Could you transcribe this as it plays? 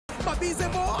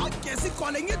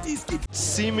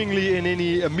Seemingly in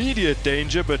any immediate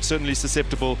danger, but certainly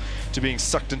susceptible to being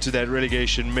sucked into that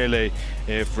relegation melee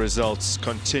if results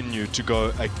continue to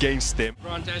go against them.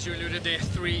 Grant, as you alluded, there are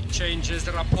 3 changes.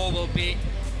 The rapport will be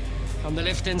on the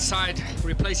left-hand side,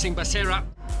 replacing Basera.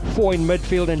 4 in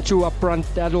midfield and 2 up front.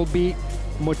 That'll be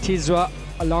Motizwa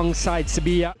alongside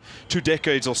Sabia. 2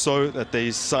 decades or so that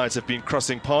these sides have been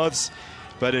crossing paths,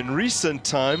 but in recent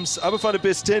times, Abafana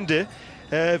Bestende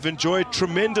have enjoyed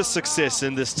tremendous success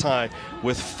in this tie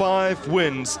with 5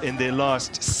 wins in their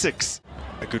last 6.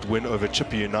 A good win over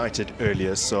Chippa United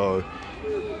earlier, so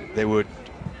they would,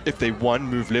 if they won,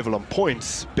 move level on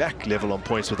points, back level on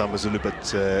points with Amazulu, but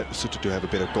Lesotho do have a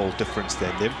better goal difference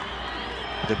than them.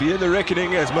 To be in the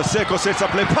reckoning as Maseko sets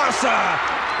up Lepasa,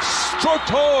 stroked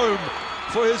home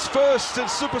for his first in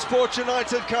Supersport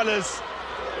United colours.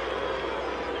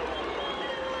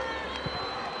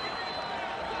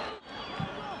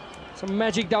 Some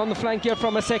magic down the flank here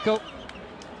from Maseko.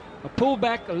 A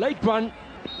pullback, a late run,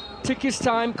 took his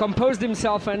time, composed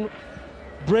himself and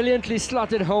brilliantly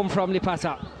slotted home from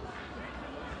Lepasa.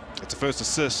 It's a first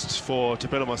assist for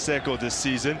Tepelo Maseko this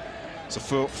season. So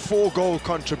for 4 goal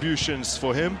contributions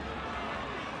for him.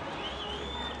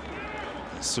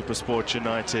 Supersport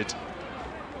United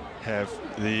have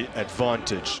the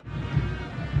advantage.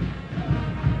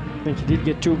 I think he did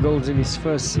get 2 goals in his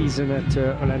first season at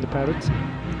Orlando Pirates.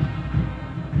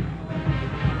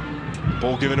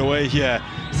 Ball given away here.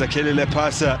 Zakele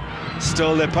Lepasa.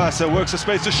 Still Lepasa works a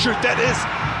space to shoot. That is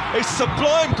a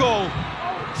sublime goal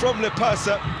from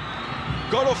Lepasa.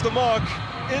 Got off the mark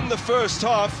in the first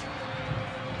half.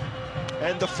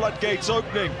 And the floodgates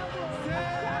opening.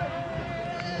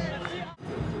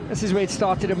 This is where it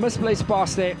started. A misplaced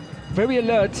pass there. Very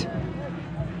alert.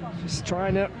 Just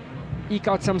trying to eke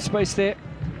out some space there.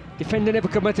 Defender never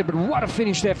committed, but what a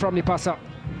finish there from Lepasa.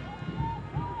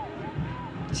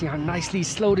 See how nicely he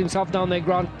slowed himself down there,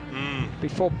 Grant,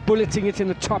 before bulleting it in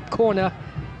the top corner.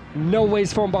 No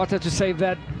ways for Mbata to save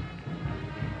that.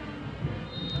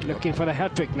 Looking for the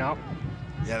hat-trick now.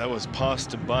 Yeah, that was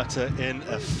past Mbata in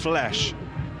a flash.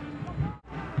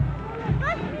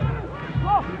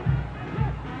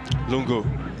 Lungu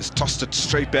has tossed it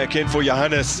straight back in for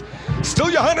Johannes. Still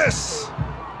Johannes!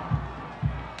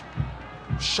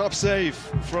 Sharp save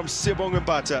from Sibong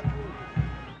Mbata.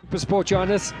 Supersport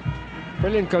Johannes.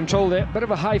 Brilliant control there, bit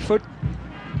of a high foot.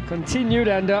 Continued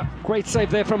and great save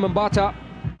there from Mbata.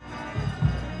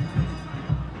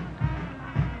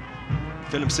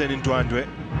 Philipsen in Ndwandwe.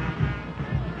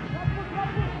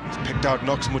 He's picked out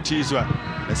Knox Mutizwa.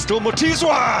 And still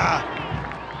Mutizwa!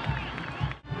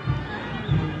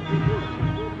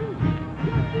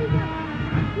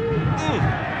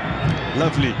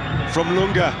 Lovely from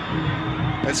Lunga.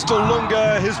 And still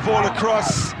Lunga, his ball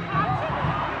across.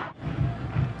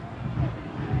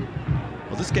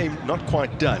 Well, this game not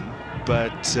quite done,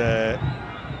 but ooh,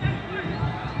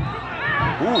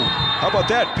 how about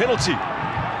that penalty?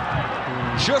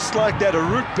 Just like that, a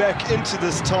route back into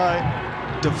this tie.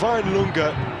 Divine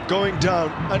Lunga going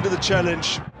down under the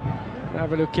challenge.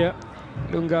 Have a look here.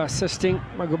 Lunga assisting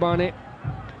Magubane.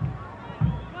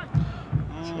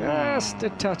 Just a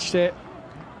touch there.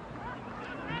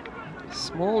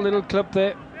 Small little clip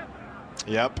there.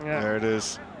 Yep, yeah. There it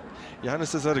is.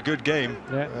 Johannes has had a good game.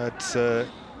 Yeah.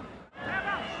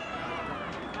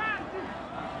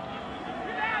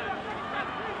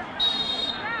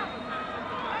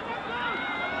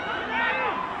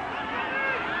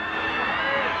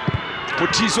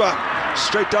 Mutizwa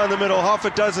straight down the middle, half a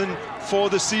dozen for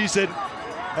the season.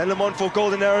 And Le Montfort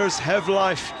Golden Arrows have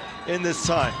life in this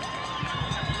tie.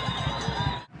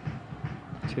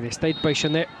 See, they stayed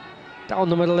patient there. Down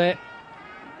the middle there.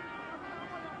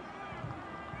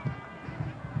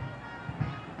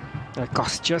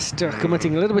 Cost just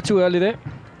committing a little bit too early there.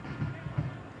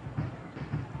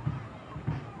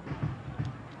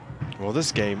 Well,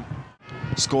 this game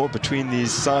scored between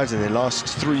these sides in their last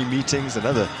 3 meetings,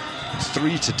 another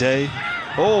 3 today.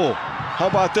 Oh, how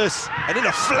about this? And in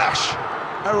a flash,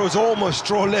 Arrows almost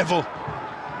draw level.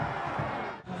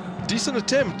 Decent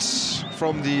attempt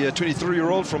from the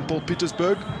 23-year-old from Paul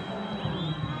Petersburg.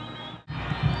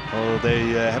 Oh,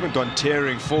 they haven't gone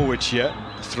tearing forward here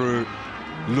through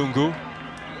Lungu.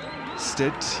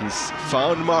 Instead, he's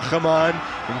found Mahaman.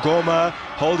 Ngoma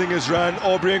holding his run.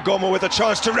 Aubrey Ngoma with a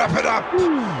chance to wrap it up.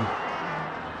 Ooh.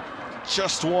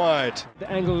 Just wide. The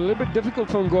angle a little bit difficult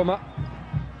for Ngoma.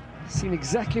 Seen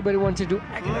exactly what he wanted to do.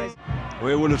 Agonize.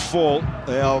 Where will it fall?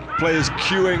 There are players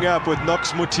queuing up with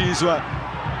Knox Mutizwa.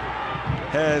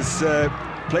 Has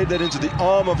played that into the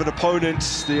arm of an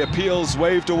opponent. The appeals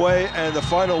waved away and the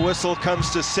final whistle comes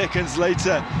to seconds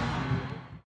later.